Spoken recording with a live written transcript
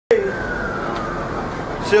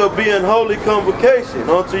shall be an holy convocation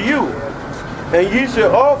unto you, and ye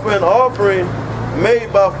shall offer an offering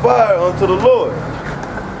made by fire unto the Lord.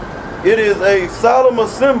 It is a solemn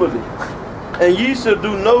assembly, and ye shall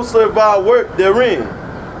do no servile work therein.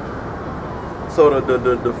 So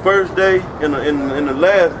the first day and the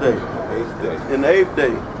last day, and the eighth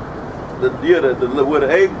day, the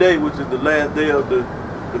 8th day, which is the last day of the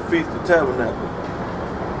Feast of Tabernacle.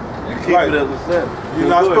 You keep it as a Sabbath. You're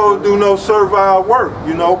not supposed to do no servile work,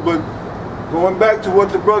 you know, but going back to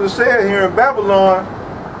what the brother said here in Babylon,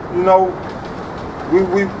 you know,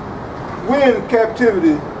 we're in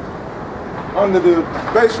captivity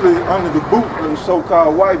basically under the boot of the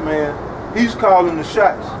so-called white man. He's calling the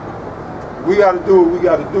shots. We got to do what we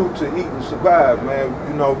got to do to eat and survive, man.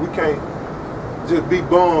 You know, we can't just be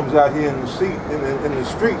bums out here in the streets, in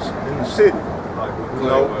the city. Like we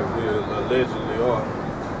claim, like we allegedly are.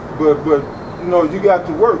 But you know, you got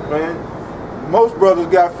to work, man. Most brothers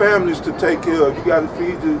got families to take care of. You got to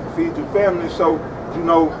feed your family. So, you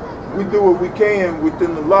know, we do what we can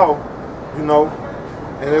within the law, you know,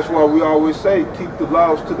 and that's why we always say keep the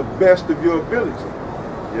laws to the best of your ability.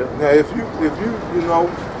 Yep. Now, if you know,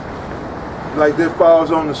 like that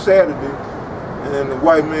falls on a Saturday, and then the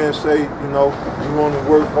white man say, you know, you want to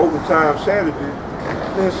work overtime Saturday,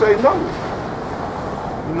 then say no.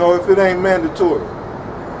 You know, if it ain't mandatory.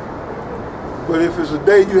 But if it's a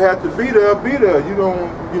day you have to be there, be there. You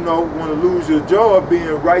don't, you know, want to lose your job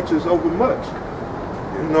being righteous over much.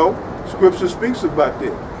 You know, Scripture speaks about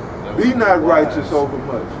that. Be not righteous over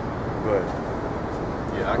much. Right.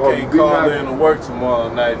 Yeah, I can't call in to work tomorrow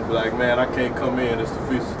night and be like, man, I can't come in. It's the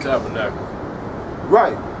Feast of Tabernacles.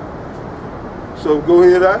 Right. So go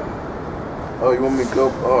ahead, Oh, you want me to go?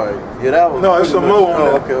 All right. Yeah, that was. No, it's some more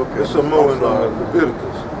on that. Okay. It's some more in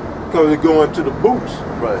Leviticus. Because they're going to the boots.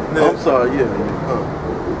 Right. Now, I'm sorry, yeah.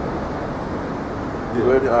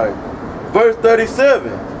 Ready? All right. Verse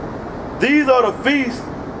 37. These are the feasts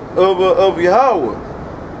of Yahweh.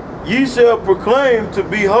 Ye shall proclaim to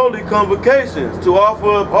be holy convocations, to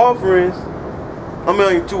offer up offerings,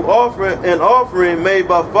 to offer an offering made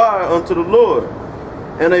by fire unto the Lord,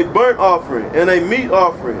 and a burnt offering, and a meat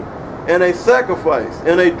offering, and a sacrifice,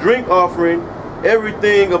 and a drink offering,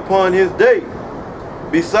 everything upon his day,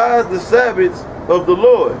 besides the Sabbaths of the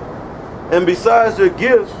Lord, and besides your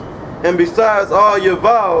gifts, and besides all your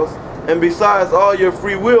vows, and besides all your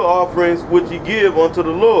free will offerings which ye give unto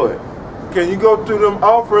the Lord. Can you go through them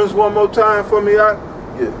offerings one more time for me, Ike?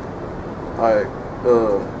 Yeah. All right.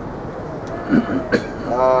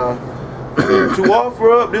 To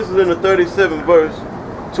offer up, this is in the 37th verse,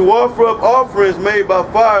 to offer up offerings made by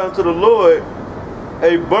fire unto the Lord,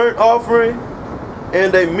 a burnt offering,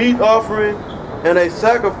 and a meat offering, and a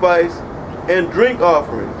sacrifice, and drink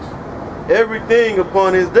offerings, everything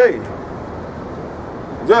upon his day.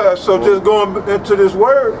 Yeah, so just going into this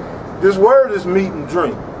word is meat and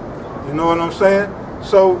drink. You know what I'm saying?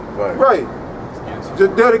 So, right.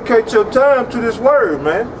 Just dedicate your time to this word,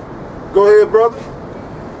 man. Go ahead, brother.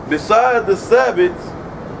 Besides the Sabbaths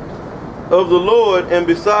of the Lord, and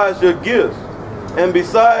besides your gifts, and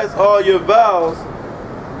besides all your vows,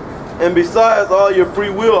 and besides all your free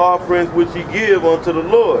will offerings which ye give unto the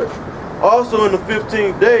Lord. Also in the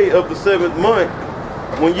 15th day of the 7th month,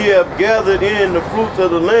 when ye have gathered in the fruits of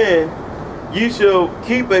the land, ye shall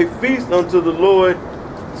keep a feast unto the Lord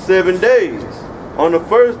 7 days. On the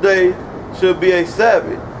first day shall be a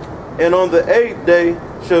Sabbath, and on the 8th day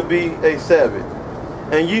shall be a Sabbath.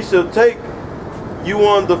 And ye shall take you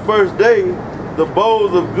on the first day the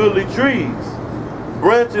boughs of goodly trees,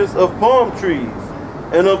 branches of palm trees,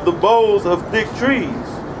 and of the boughs of thick trees.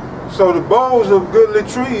 So the boughs of goodly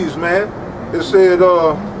trees, man. It said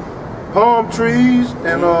palm trees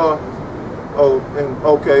and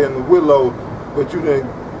and the willow, but you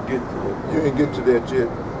didn't get to that yet.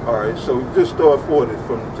 All right, so just start 40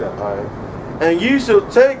 from the top. All right. And ye shall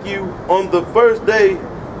take you on the first day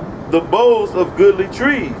the boughs of goodly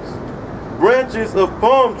trees, branches of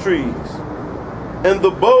palm trees, and the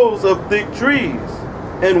boughs of thick trees,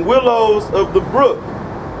 and willows of the brook.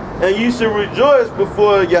 And ye shall rejoice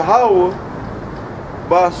before Yahweh,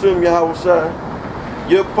 Ba'ashem Yahawashi,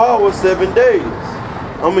 your power 7 days.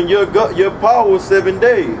 Your power 7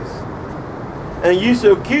 days. And ye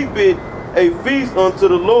shall keep it a feast unto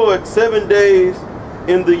the Lord 7 days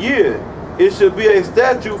in the year. It shall be a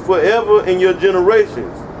statute forever in your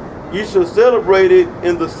generations. Ye shall celebrate it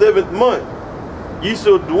in the 7th month. Ye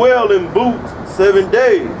shall dwell in booths 7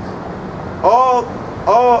 days. All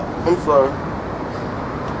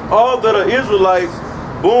that are Israelites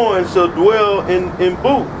born shall dwell in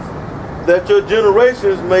booths, that your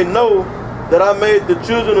generations may know that I made the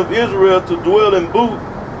children of Israel to dwell in booths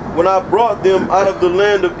when I brought them out of the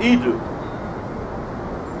land of Egypt.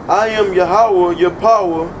 I am Yahweh, your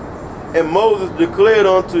power. And Moses declared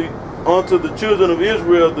unto the children of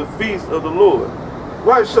Israel the feast of the Lord.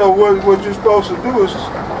 Right, so what you're supposed to do is,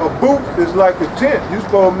 a booth is like a tent. You're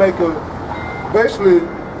supposed to make basically,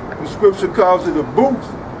 the scripture calls it a booth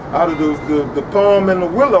out of the palm and the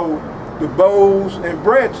willow, the boughs and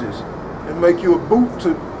branches, and make you a booth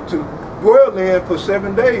to dwell in for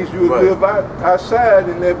 7 days. You would live outside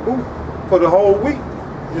in that booth for the whole week,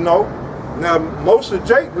 you know. Now, most of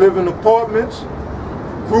Jake live in apartments,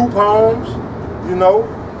 group homes, you know,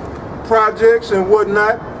 projects and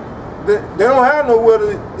whatnot. They don't have nowhere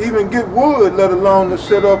to even get wood, let alone to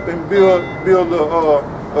set up and build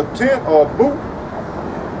a tent or a booth.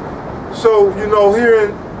 So, you know, here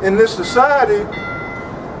in this society,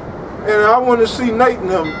 and I want to see Nate and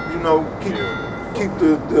them, you know, keep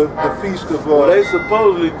the feast of. Well, they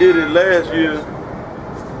supposedly did it last year,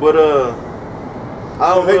 but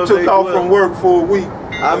I don't know. They took off from work for a week.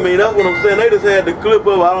 I mean, that's what I'm saying. They just had the clip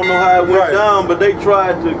up. I don't know how it went down, but they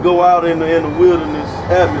tried to go out in the wilderness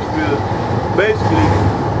atmosphere, basically.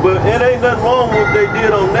 But it ain't nothing wrong with what they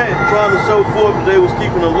did on that, trying to show forth that they was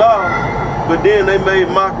keeping the law. But then they made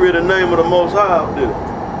mockery of the name of the Most High out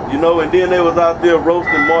there, you know. And then they was out there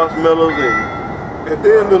roasting marshmallows and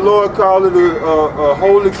then the Lord called it a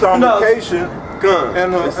holy convocation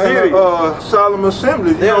and a solemn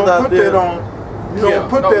assembly. You don't put that on. You don't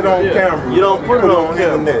put that on camera. You don't put it on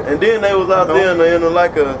internet. And then they was out there in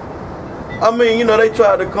like a, I mean, you know, they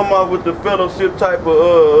tried to come out with the fellowship type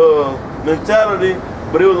of mentality,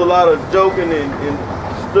 but it was a lot of joking and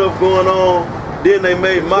stuff going on. Then they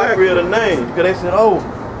made mockery of the name because they said, "Oh,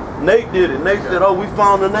 Nate did it." Nate said, "Oh, we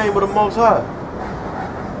found the name of the Most High."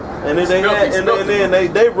 And then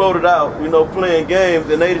they wrote it out, you know, playing games,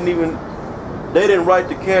 and they didn't write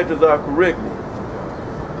the characters out correctly.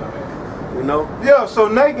 You know? Yeah, so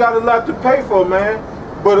Nate got a lot to pay for, man.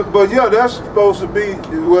 But yeah, that's supposed to be,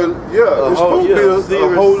 well, yeah, it's supposed to be a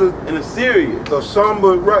holy and a serious, a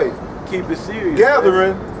somber, right? Keep it serious.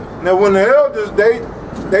 Gathering. Man. Now, when the elders they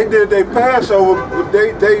did their Passover,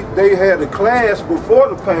 they had a class before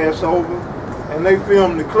the Passover, and they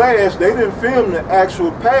filmed the class. They didn't film the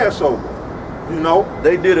actual Passover. You know,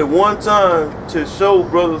 they did it one time to show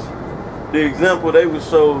brothers the example they would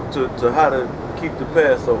show to how to keep the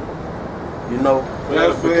Passover. You know,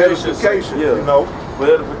 for edification, yeah, you know, for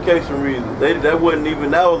edification reasons. That wasn't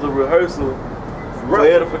even, that was a rehearsal for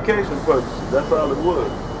edification purposes. That's all it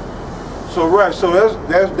was. So so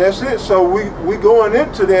that's it. So we going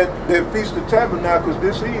into that Feast of Tabernacles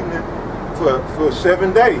this evening for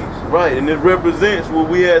 7 days. Right, and it represents what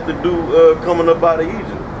we had to do coming up out of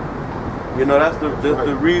Egypt. You know, that's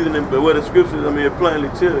the reasoning, but what the scriptures, I mean, it plainly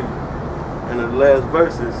tell you in the last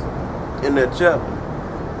verses in that chapter.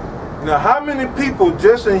 Now, how many people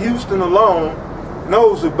just in Houston alone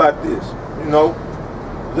knows about this, you know,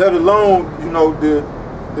 let alone, you know, the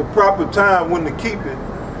proper time when to keep it,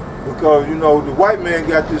 because, you know, the white man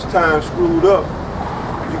got this time screwed up.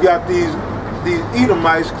 You got these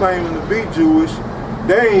Edomites claiming to be Jewish.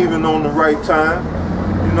 They ain't even on the right time.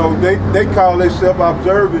 You know, they call themselves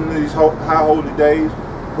observing these high holy days,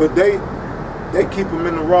 but they keep them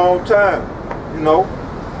in the wrong time, you know.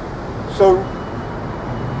 So,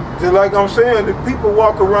 just like I'm saying, the people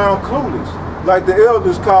walk around clueless. Like the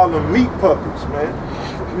elders call them meat puppets, man.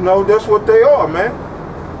 You know, that's what they are, man.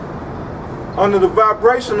 Under the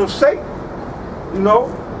vibration of Satan. You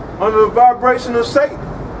know, under the vibration of Satan.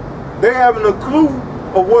 They having a clue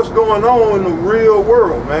of what's going on in the real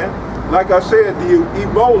world, man. Like I said, the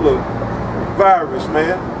Ebola virus,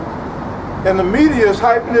 man. And the media is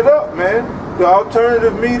hyping it up, man. The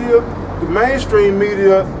alternative media, the mainstream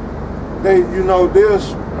media, they, you know, they'll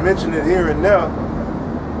mention it here and there,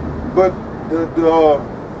 but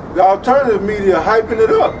the alternative media hyping it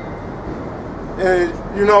up.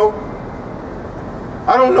 And, you know,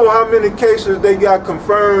 I don't know how many cases they got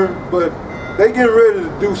confirmed, but they getting ready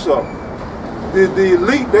to do something. The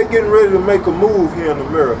elite, they getting ready to make a move here in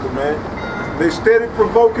America, man. They steady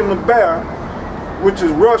provoking the bear, which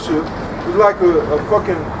is Russia. It's like a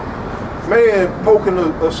fucking man poking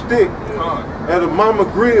a stick at a mama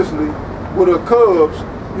grizzly with her cubs.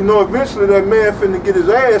 You know, eventually that man finna get his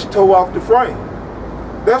ass tore off the frame.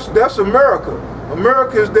 That's America.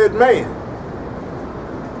 America is that man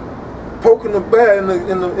poking the bear in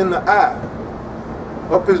the eye,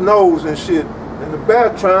 up his nose and shit, and the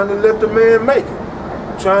bear trying to let the man make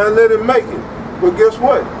it, trying to let him make it. But guess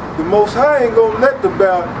what? The Most High ain't gonna let the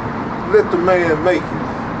bear let the man make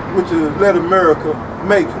it, which is let America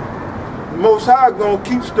make it. The Most High gonna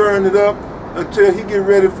keep stirring it up until he get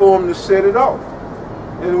ready for him to set it off.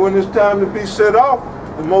 And when it's time to be set off,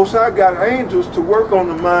 the Most High got angels to work on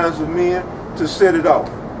the minds of men to set it off.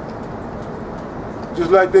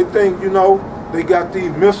 Just like they think, you know, they got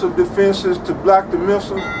these missile defenses to block the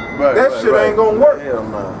missiles. That shit ain't gonna work. Hell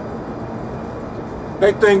no.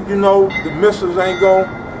 They think, you know, the missiles ain't gonna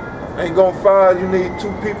fire. You need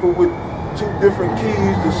two people with two different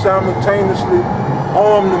keys to simultaneously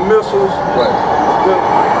arm the missiles. Right. The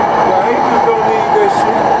angels don't need that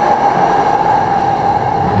shit.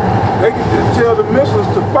 They can just tell the missiles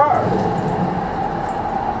to fire.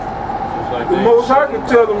 Like the Most High can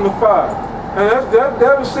tell them to fire, and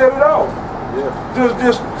that'll set it off. Yeah.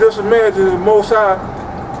 Just imagine the Most High.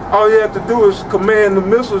 All you have to do is command the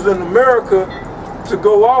missiles in America to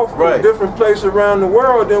go off in different places around the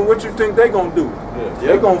world. Then what you think they gonna do?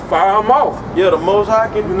 Yeah. They gonna fire them off. Yeah, the Most High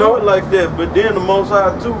can do it like that, but then the Most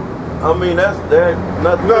High too. I mean, that's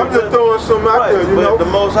nothing. No, I'm just throwing something out there, you know. The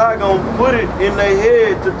Most High gonna put it in their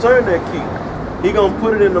head to turn that key. He gonna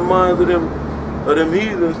put it in the minds of them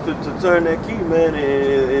heathens to turn that key, man,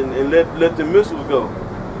 and let the missiles go.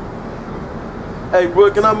 Hey, bro,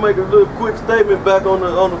 can I make a little quick statement back on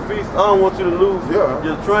the feast? I don't want you to lose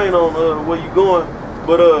your train on where you going,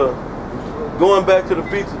 but going back to the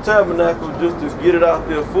Feast of Tabernacles, just to get it out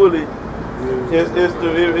there fully.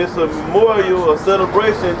 It's a memorial, a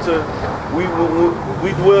celebration to we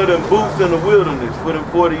dwelled in booths in the wilderness for them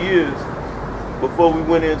 40 years before we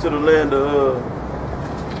went into the land of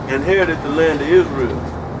inherited the land of Israel.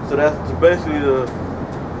 So that's basically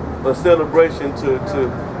a celebration to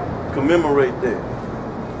commemorate that.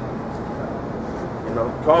 You know,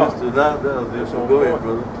 so go ahead,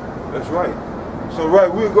 brother. That's right. So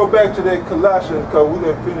we'll go back to that Colossians because we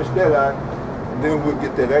didn't finish that out, and then we'll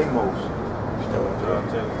get that Amos.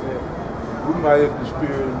 We might have the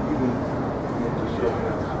spirit of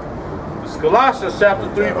It's Colossians chapter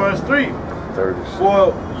 3, verse 3. 36.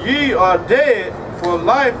 For ye are dead, for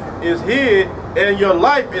life is hid, and your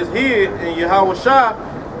life is hid in Yahawashi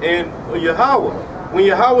and Yahweh. When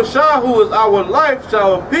Yahawashi, who is our life,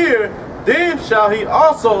 shall appear, then shall ye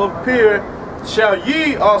also appear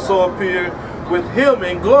with him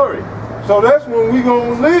in glory. So that's when we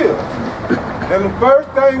gonna live. And the first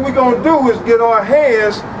thing we're going to do is get our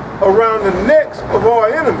hands around the necks of our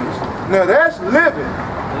enemies. Now that's living.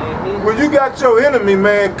 When you got your enemy,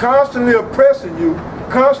 man, constantly oppressing you,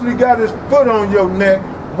 constantly got his foot on your neck,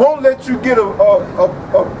 won't let you get a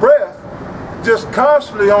breath, just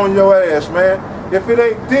constantly on your ass, man. If it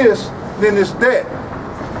ain't this, then it's that.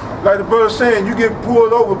 Like the brother saying, you get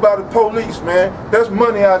pulled over by the police, man. That's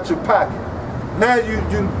money out your pocket. Now you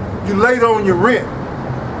late on your rent,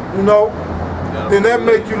 you know. Then that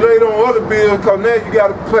make you late on other bills because now you got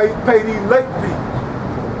to pay these late fees.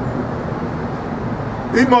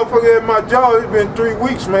 These motherfuckers at my job, it's been 3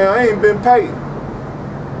 weeks, man. I ain't been paid.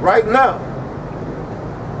 Right now.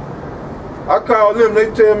 I call them, they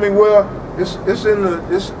tell me, well, it's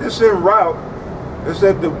en route. It's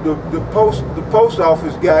at the post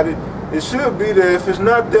office got it. It should be there. If it's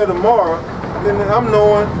not there tomorrow, then I'm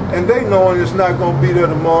knowing, and they knowing it's not gonna be there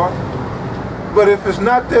tomorrow. But if it's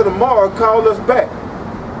not there tomorrow, call us back.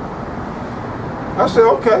 I said,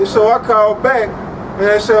 okay. So I called back, and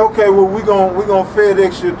they said, okay, well, we gonna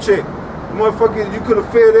FedEx your check. Motherfucker, you could have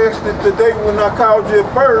FedExed it the day when I called you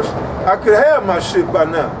at first. I could have my shit by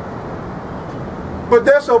now. But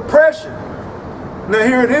that's oppression. Now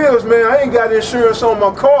here it is, man. I ain't got insurance on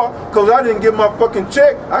my car because I didn't get my fucking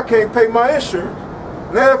check. I can't pay my insurance.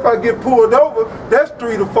 Now if I get pulled over, that's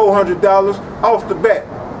 $300 to $400 off the bat.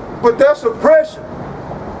 But that's oppression.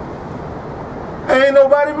 Ain't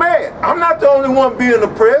nobody mad. I'm not the only one being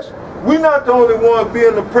oppressed. We're not the only one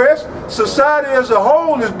being oppressed. Society as a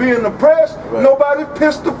whole is being oppressed. Right. Nobody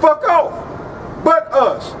pissed the fuck off but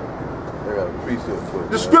us.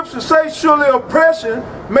 The scriptures say surely oppression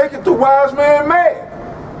maketh the wise man mad.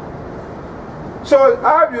 So it's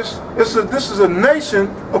obvious this is a nation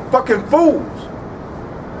of fucking fools.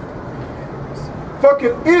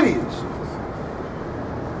 Fucking idiots.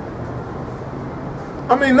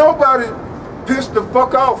 I mean, nobody pissed the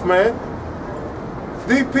fuck off, man.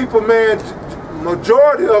 These people, man,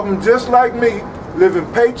 majority of them, just like me, living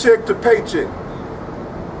paycheck to paycheck.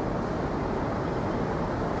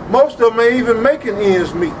 Most of them ain't even making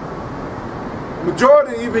ends meet.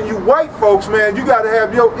 Majority, even you white folks, man, you got to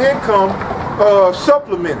have your income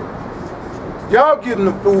supplemented. Y'all getting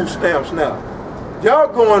the food stamps now. Y'all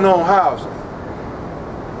going on housing.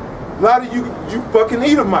 A lot of you fucking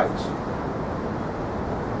Edomites.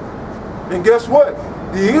 And guess what?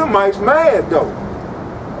 The Edomites mad though.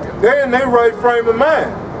 They're in their right frame of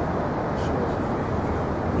mind.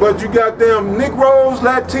 But you got them Negroes,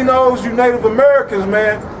 Latinos, you Native Americans,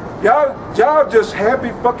 man. Y'all just happy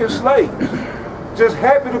fucking slaves. Just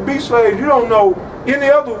happy to be slaves. You don't know any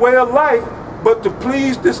other way of life but to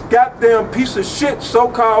please this goddamn piece of shit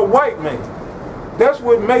so-called white man. That's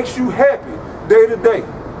what makes you happy day to day.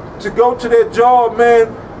 To go to that job, man,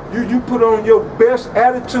 you put on your best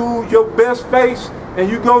attitude, your best face, and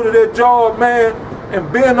you go to that job, man,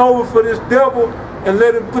 and bend over for this devil and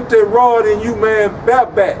let him put that rod in you, man,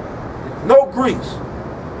 back. No grease.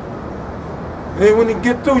 And then when you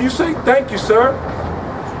get through, you say, thank you, sir.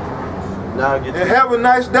 Now I get and have a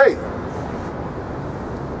nice day.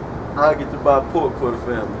 I get to buy pork for the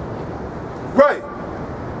family. Right.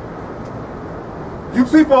 You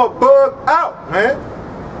people are bugged out, man.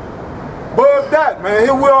 Bugged out, man.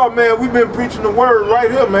 Here we are, man. We've been preaching the word right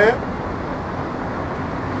here, man.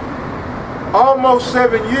 Almost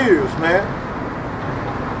 7 years, man.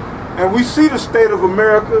 And we see the state of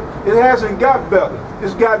America. It hasn't got better.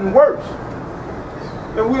 It's gotten worse.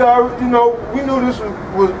 And we are, you know, we knew this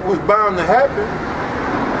was bound to happen.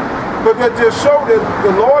 But that just showed that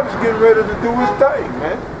the Lord is getting ready to do his thing,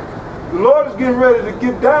 man. The Lord is getting ready to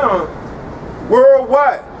get down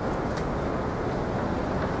worldwide.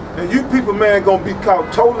 And you people, man, gonna be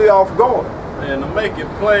caught totally off guard. And to make it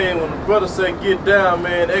plain, when the brother said get down,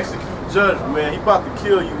 man, execute judgment, man, he about to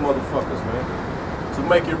kill you motherfuckers, man. To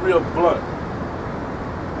make it real blunt.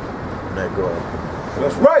 Let go.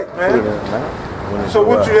 That's right, man. So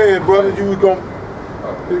what you had, brother? You was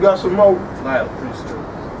gonna, you got some more? I appreciate it.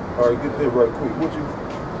 All right, get there right quick. What you?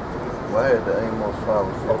 Well, I had the Amos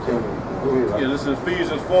 5:15. Go ahead. Yeah, this is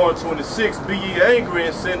Ephesians 4:26. Be ye angry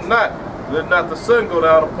and sin not. Let not the sun go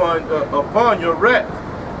down upon your wrath.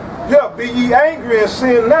 Yeah, be ye angry and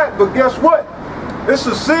sin not. But guess what? It's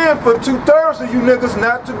a sin for 2/3 of you niggas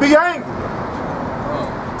not to be angry.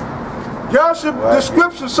 Y'all should, the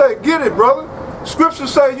scriptures say, get it, brother.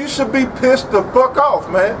 Scriptures say you should be pissed the fuck off,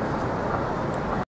 man.